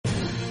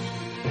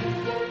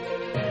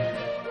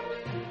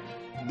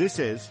This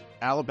is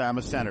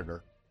Alabama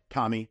Senator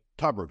Tommy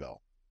Tuberville,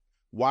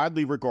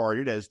 widely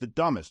regarded as the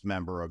dumbest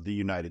member of the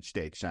United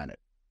States Senate.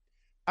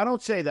 I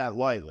don't say that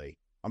lightly.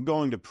 I'm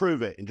going to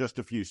prove it in just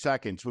a few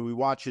seconds when we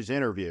watch his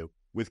interview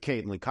with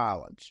Caitlin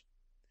Collins.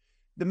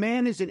 The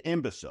man is an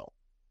imbecile.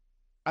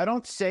 I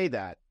don't say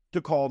that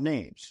to call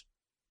names.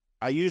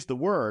 I use the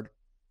word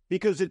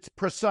because it's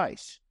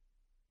precise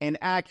and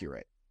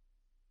accurate.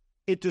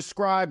 It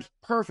describes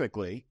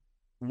perfectly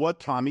what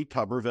Tommy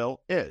Tuberville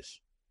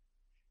is.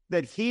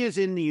 That he is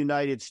in the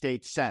United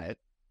States Senate,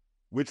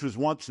 which was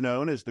once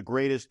known as the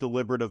greatest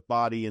deliberative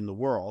body in the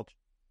world,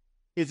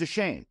 is a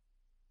shame.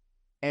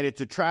 And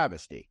it's a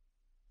travesty.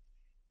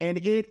 And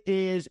it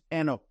is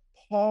an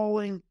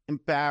appalling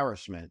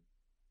embarrassment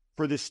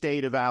for the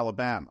state of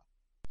Alabama.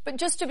 But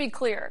just to be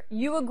clear,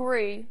 you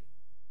agree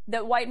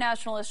that white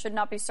nationalists should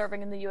not be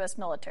serving in the U.S.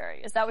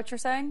 military. Is that what you're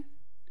saying?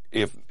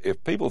 If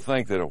people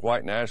think that a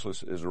white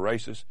nationalist is a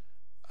racist,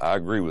 I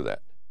agree with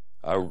that.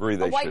 I agree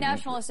they should. A white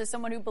nationalist is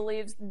someone who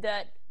believes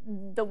that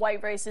the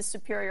white race is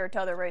superior to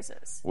other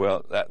races.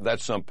 Well,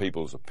 that's some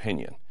people's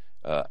opinion.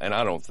 And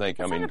I don't think,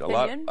 That's a not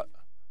lot. opinion.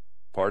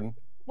 Pardon?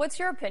 What's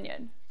your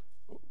opinion?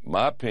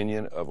 My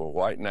opinion of a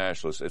white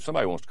nationalist, if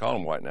somebody wants to call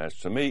him white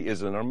nationalist, to me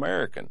is an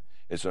American.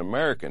 It's an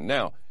American.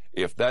 Now,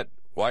 if that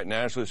white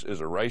nationalist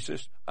is a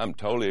racist, I'm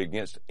totally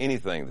against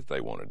anything that they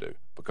want to do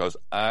because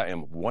I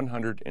am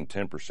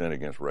 110%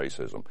 against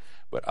racism.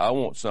 But I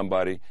want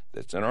somebody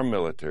that's in our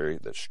military,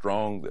 that's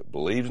strong, that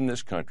believes in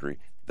this country,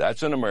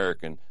 that's an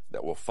American,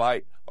 that will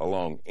fight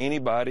along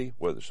anybody,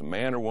 whether it's a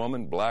man or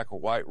woman, black or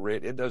white,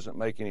 red, it doesn't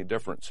make any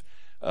difference.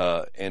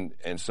 And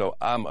so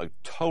I'm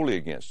totally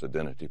against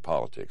identity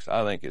politics.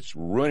 I think it's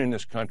ruining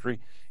this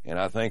country, and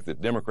I think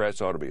that Democrats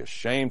ought to be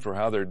ashamed for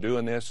how they're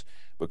doing this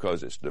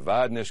because it's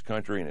dividing this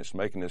country and it's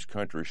making this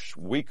country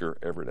weaker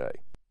every day.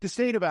 The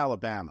state of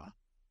Alabama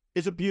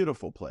is a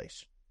beautiful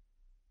place.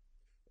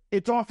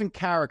 It's often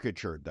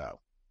caricatured, though,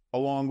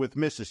 along with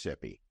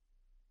Mississippi,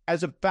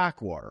 as a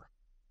backwater,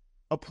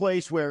 a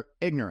place where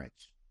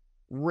ignorance,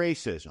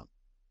 racism,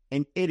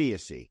 and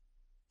idiocy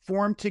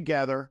form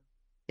together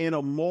in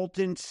a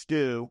molten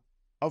stew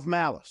of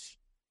malice,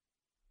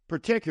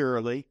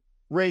 particularly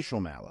racial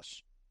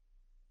malice.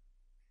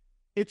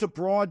 It's a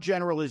broad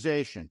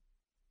generalization,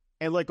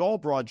 and like all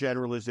broad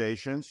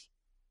generalizations,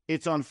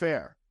 it's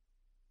unfair.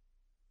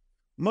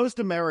 Most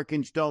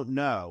Americans don't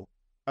know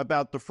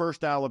about the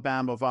first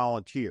Alabama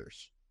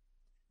volunteers.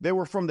 They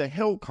were from the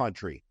hill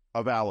country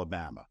of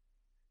Alabama,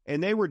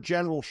 and they were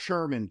General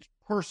Sherman's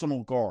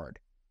personal guard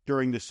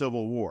during the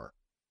Civil War.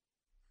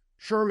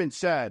 Sherman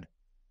said,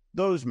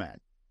 those men,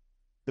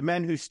 the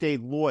men who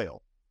stayed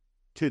loyal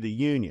to the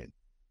Union,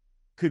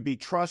 could be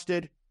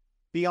trusted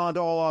beyond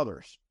all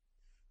others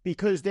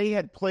because they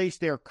had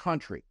placed their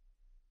country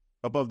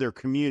above their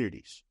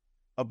communities,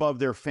 above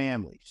their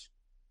families.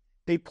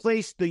 They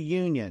placed the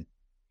Union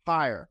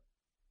higher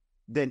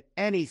than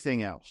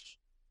anything else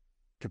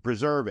to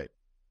preserve it,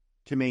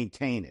 to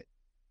maintain it.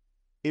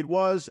 It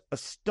was a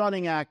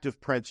stunning act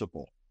of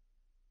principle.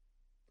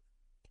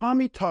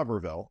 Tommy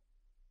Tuberville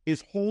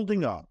is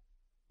holding up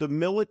the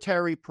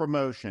military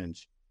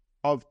promotions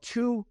of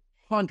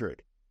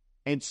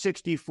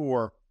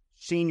 264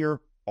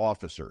 senior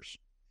officers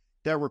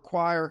that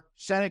require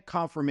Senate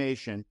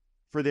confirmation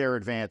for their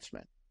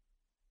advancement.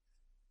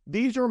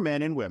 These are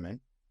men and women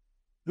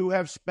who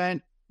have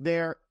spent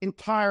their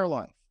entire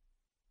life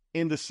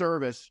in the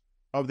service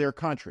of their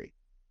country.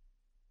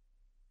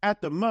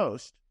 At the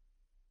most,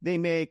 they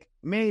make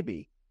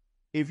maybe,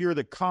 if you're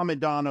the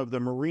commandant of the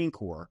Marine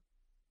Corps,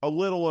 a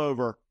little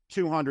over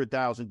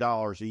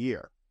 $200,000 a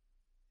year.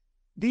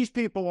 These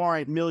people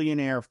aren't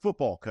millionaire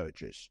football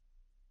coaches,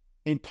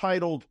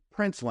 entitled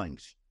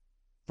princelings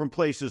from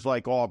places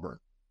like Auburn.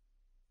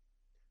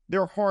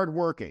 They're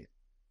hardworking.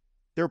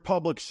 They're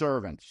public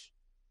servants.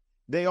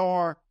 They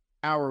are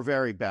our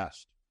very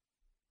best.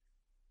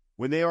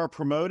 When they are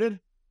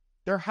promoted,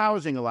 their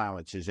housing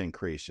allowances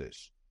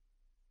increases.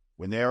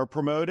 When they are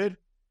promoted,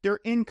 their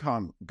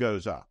income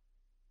goes up.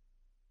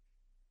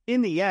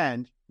 In the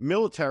end,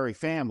 military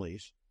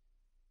families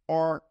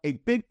are a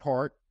big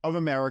part of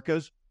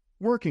America's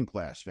working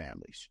class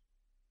families.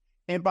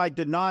 And by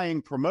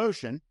denying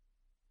promotion,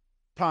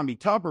 Tommy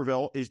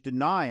Tuberville is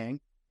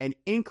denying an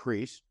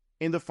increase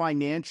in the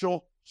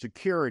financial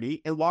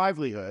security and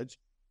livelihoods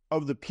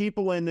of the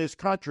people in this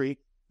country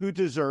who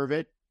deserve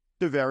it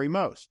the very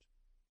most.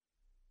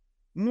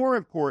 More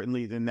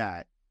importantly than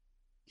that,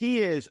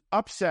 he is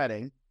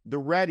upsetting the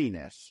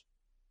readiness.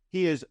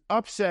 He is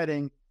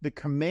upsetting the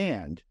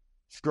command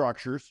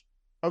structures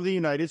of the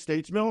United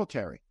States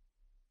military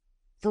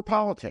for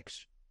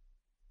politics.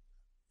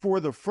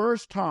 For the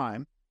first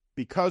time,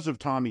 because of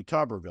Tommy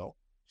Tuberville,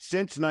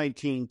 since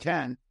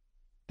 1910,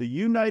 the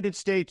United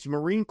States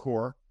Marine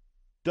Corps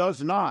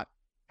does not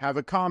have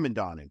a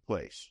commandant in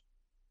place.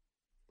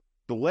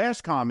 The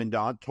last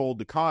commandant told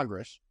the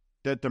Congress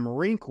that the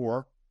Marine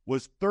Corps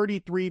was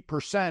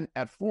 33%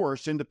 at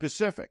force in the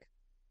Pacific,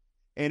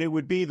 and it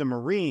would be the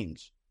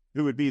Marines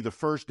who would be the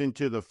first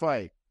into the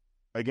fight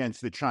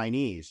against the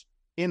Chinese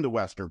in the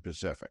Western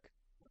Pacific.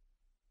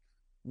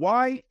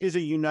 Why is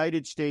a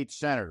United States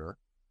Senator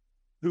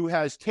who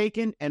has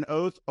taken an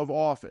oath of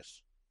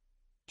office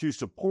to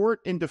support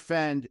and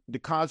defend the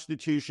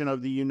Constitution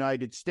of the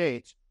United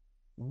States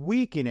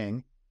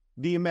weakening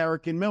the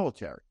American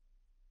military?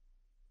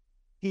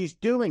 He's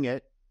doing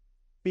it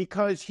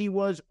because he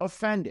was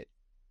offended.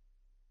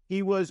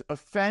 He was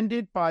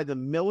offended by the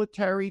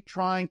military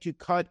trying to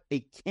cut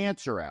a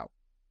cancer out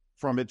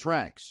from its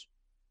ranks.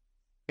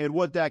 And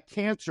what that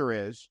cancer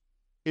is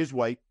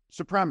white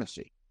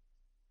supremacy.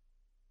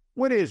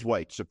 What is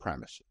white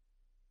supremacy?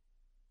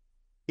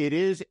 It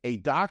is a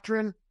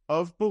doctrine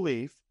of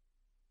belief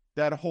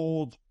that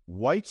holds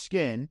white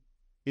skin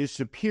is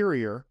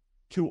superior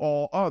to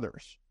all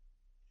others.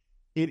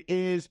 It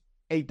is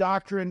a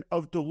doctrine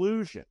of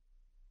delusion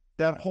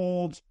that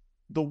holds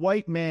the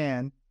white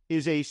man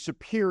is a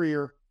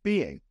superior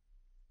being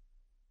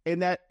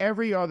and that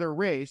every other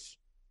race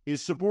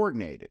is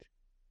subordinated.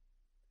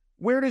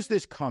 Where does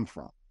this come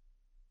from?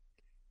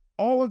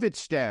 All of it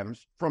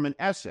stems from an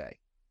essay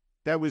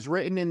that was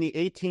written in the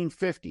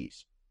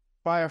 1850s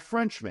by a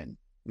Frenchman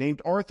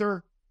named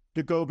Arthur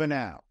de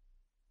Gobineau.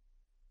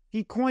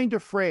 He coined a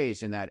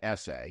phrase in that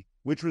essay,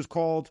 which was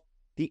called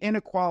the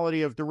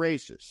inequality of the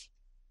races.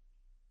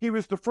 He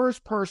was the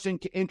first person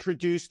to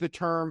introduce the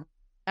term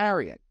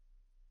Aryan.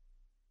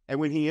 And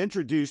when he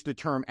introduced the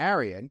term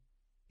Aryan,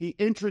 he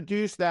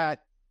introduced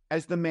that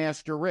as the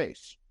master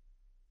race.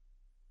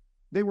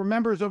 They were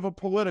members of a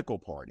political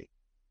party.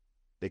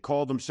 They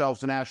called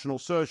themselves the National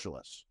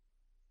Socialists.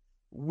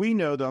 We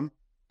know them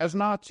as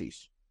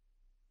Nazis.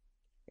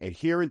 And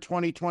here in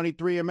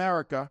 2023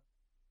 America,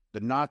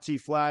 the Nazi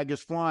flag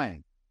is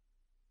flying.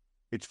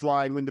 It's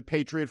flying when the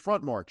Patriot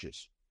Front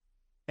marches.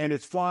 And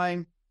it's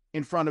flying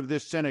in front of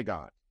this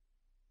synagogue.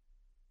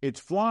 It's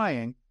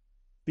flying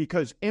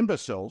because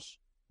imbeciles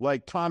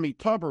like Tommy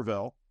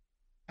Tuberville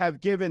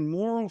have given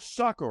moral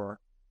succor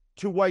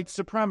to white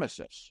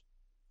supremacists,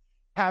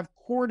 have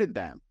courted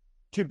them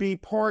to be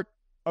part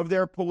of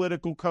their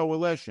political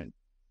coalition,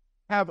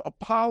 have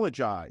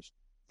apologized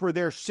for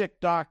their sick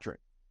doctrine.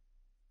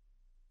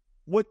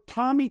 What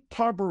Tommy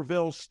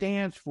Tuberville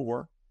stands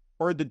for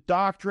are the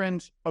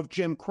doctrines of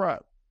Jim Crow,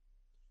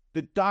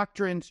 the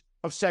doctrines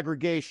of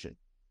segregation,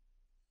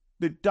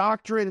 the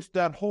doctrines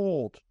that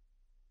hold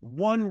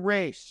one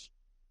race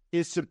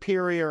is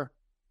superior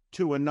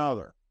to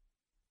another.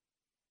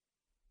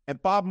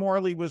 And Bob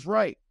Marley was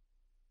right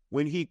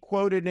when he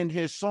quoted in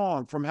his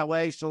song from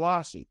Haile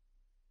Selassie.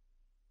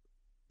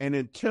 And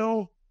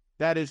until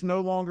that is no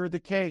longer the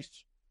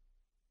case,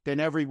 then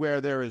everywhere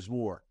there is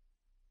war.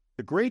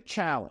 The great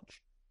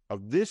challenge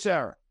of this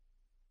era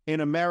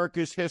in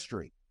America's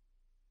history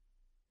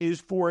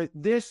is for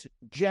this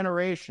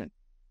generation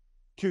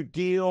to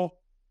deal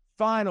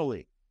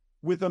finally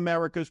with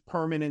America's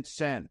permanent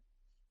sin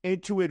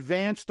and to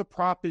advance the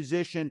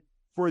proposition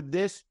for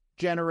this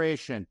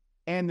generation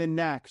and the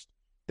next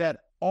that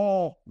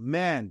all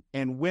men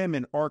and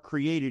women are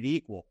created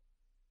equal,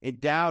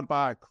 endowed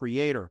by a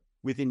creator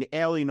with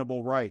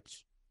inalienable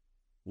rights,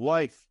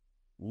 life,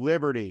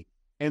 liberty,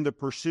 and the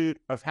pursuit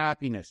of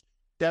happiness,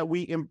 that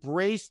we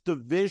embrace the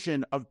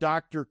vision of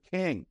Dr.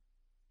 King,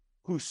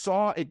 who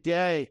saw a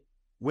day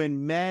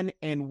when men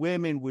and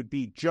women would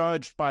be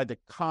judged by the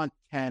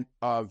content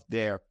of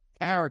their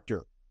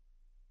character.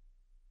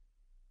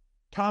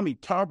 Tommy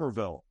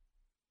Tuberville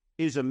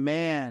is a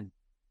man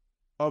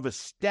of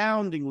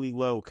astoundingly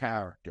low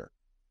character.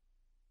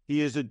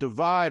 He is a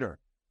divider.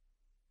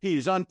 He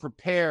is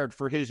unprepared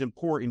for his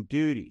important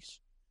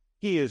duties.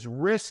 He is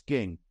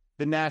risking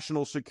the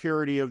national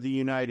security of the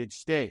United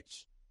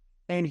States,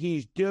 and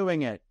he's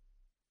doing it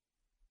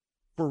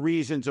for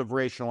reasons of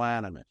racial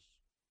animus.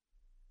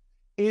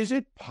 Is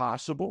it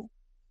possible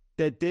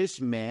that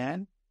this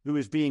man who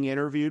is being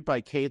interviewed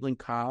by Caitlin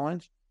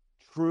Collins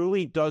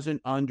truly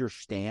doesn't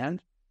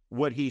understand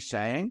what he's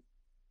saying?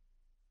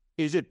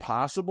 Is it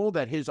possible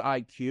that his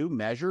IQ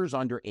measures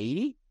under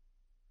 80?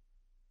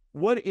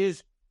 What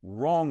is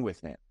wrong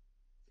with him?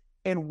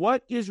 And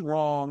what is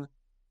wrong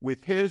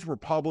with his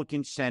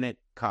Republican Senate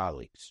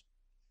colleagues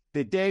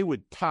that they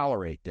would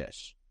tolerate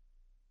this?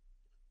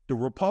 The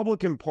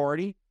Republican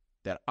Party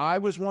that I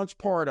was once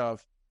part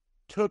of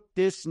took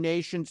this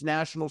nation's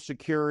national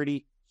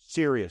security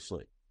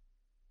seriously.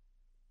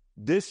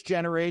 This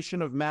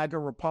generation of MAGA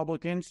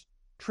Republicans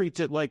treats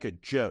it like a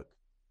joke.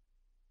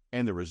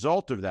 And the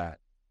result of that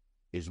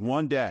is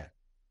one day,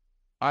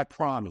 I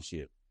promise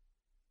you,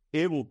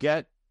 it will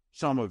get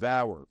some of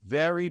our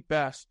very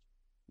best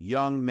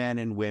young men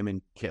and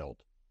women killed.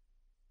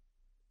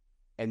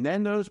 And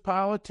then those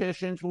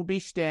politicians will be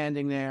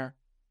standing there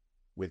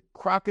with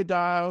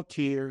crocodile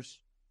tears,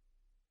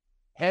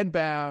 head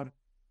bowed,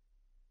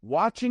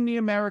 watching the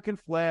American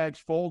flags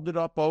folded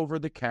up over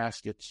the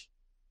caskets.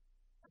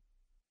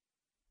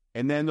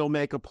 And then they'll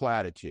make a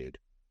platitude.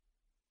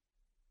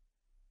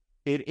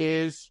 It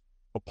is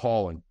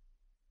appalling,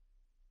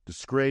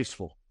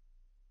 disgraceful,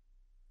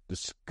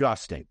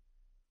 disgusting.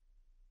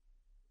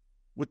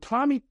 What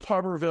Tommy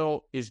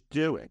Tuberville is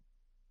doing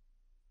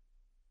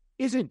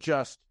isn't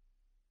just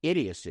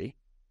idiocy.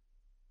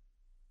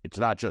 It's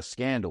not just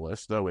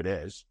scandalous, though it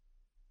is.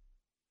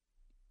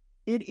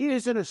 It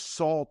is an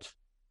assault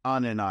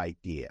on an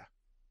idea.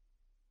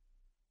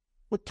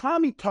 What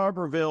Tommy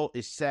Tuberville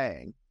is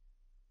saying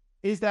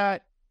is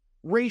that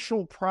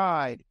racial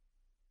pride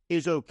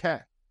is okay.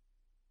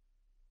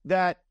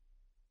 That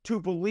to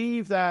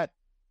believe that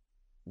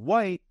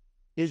white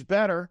is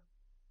better,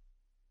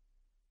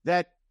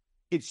 that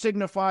it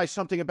signifies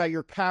something about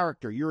your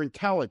character, your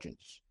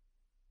intelligence,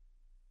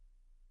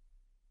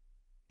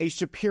 a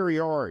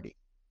superiority.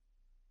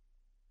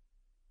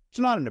 It's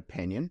not an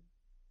opinion.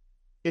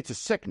 It's a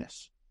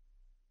sickness.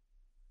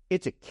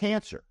 It's a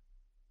cancer.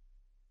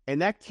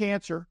 And that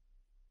cancer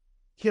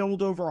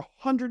killed over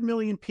 100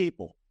 million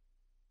people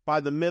by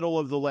the middle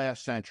of the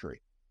last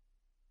century.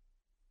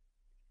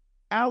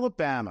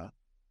 Alabama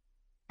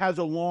has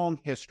a long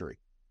history.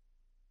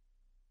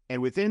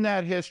 And within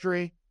that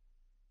history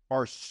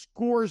are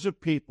scores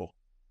of people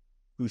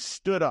who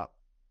stood up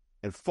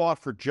and fought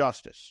for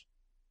justice,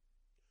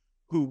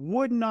 who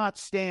would not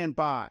stand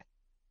by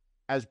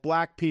as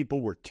black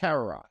people were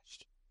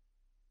terrorized.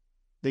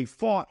 They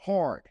fought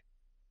hard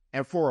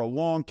and for a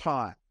long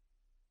time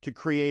to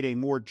create a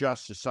more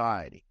just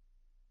society.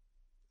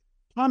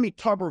 Tommy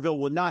Tuberville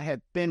would not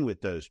have been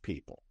with those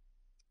people.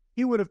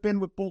 He would have been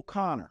with Bull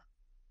Connor.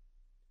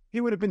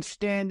 He would have been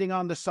standing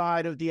on the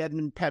side of the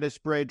Edmund Pettus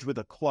Bridge with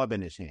a club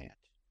in his hand.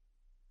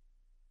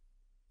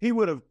 He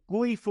would have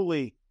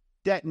gleefully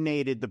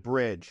detonated the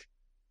bridge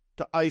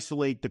to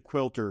isolate the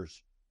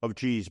quilters of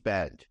Gee's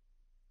Bend.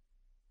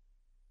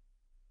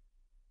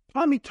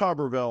 Tommy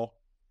Tuberville,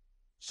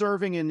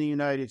 serving in the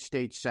United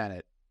States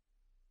Senate,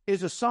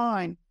 is a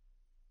sign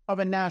of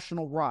a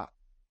national rot,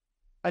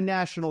 a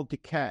national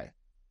decay.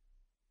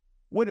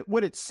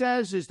 What it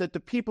says is that the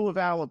people of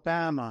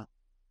Alabama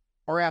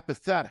are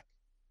apathetic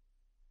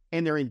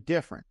and they're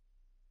indifferent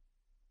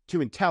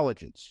to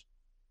intelligence,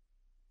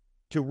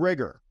 to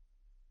rigor,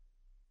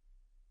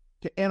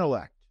 to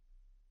intellect,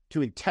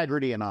 to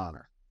integrity and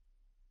honor.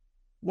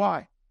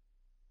 Why?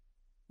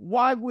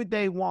 Why would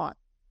they want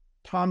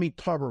Tommy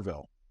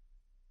Tuberville,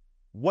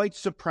 white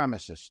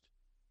supremacist,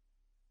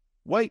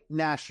 white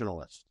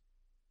nationalist,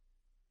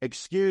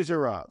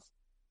 excuser of,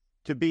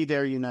 to be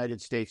their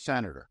United States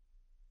Senator?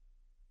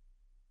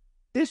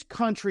 This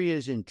country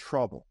is in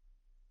trouble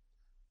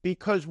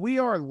because we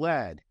are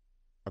led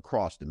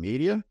across the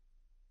media,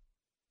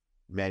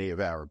 many of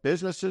our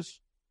businesses,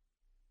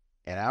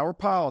 and our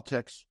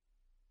politics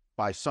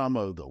by some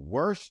of the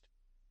worst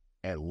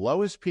and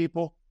lowest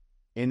people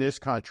in this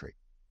country.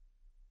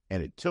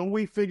 And until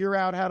we figure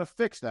out how to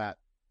fix that,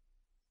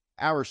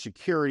 our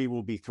security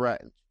will be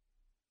threatened.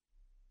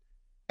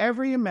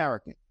 Every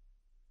American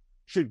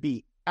should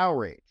be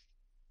outraged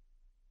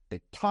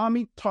that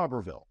Tommy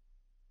Tuberville,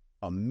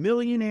 a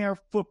millionaire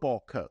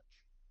football coach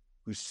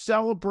who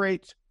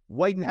celebrates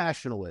white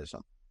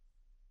nationalism,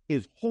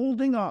 is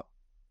holding up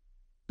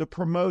the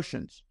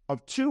promotions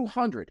of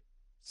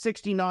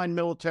 269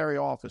 military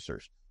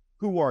officers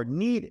who are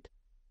needed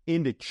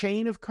in the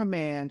chain of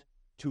command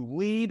to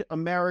lead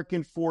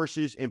American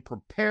forces and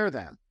prepare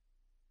them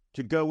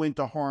to go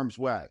into harm's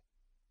way.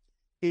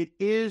 It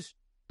is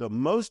the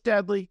most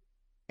deadly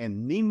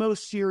and the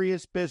most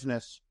serious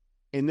business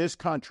in this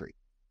country,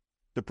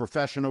 the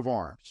profession of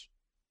arms.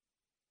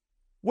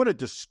 What a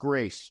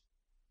disgrace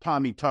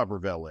Tommy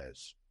Tuberville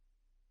is.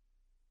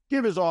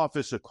 Give his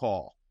office a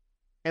call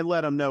and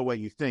let him know what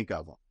you think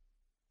of him.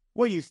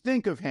 What you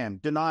think of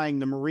him denying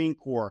the Marine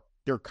Corps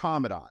their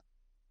commandant.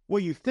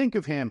 What you think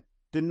of him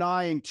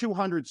denying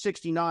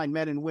 269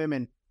 men and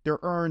women their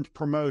earned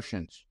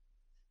promotions.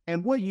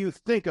 And what you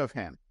think of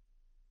him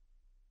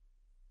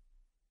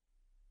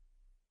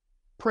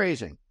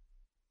praising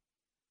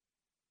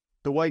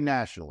the white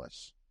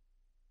nationalists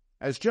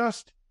as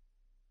just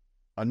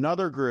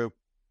another group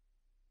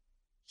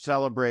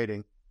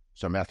celebrating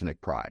some ethnic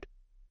pride.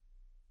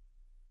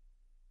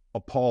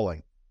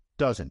 Appalling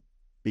doesn't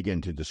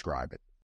begin to describe it.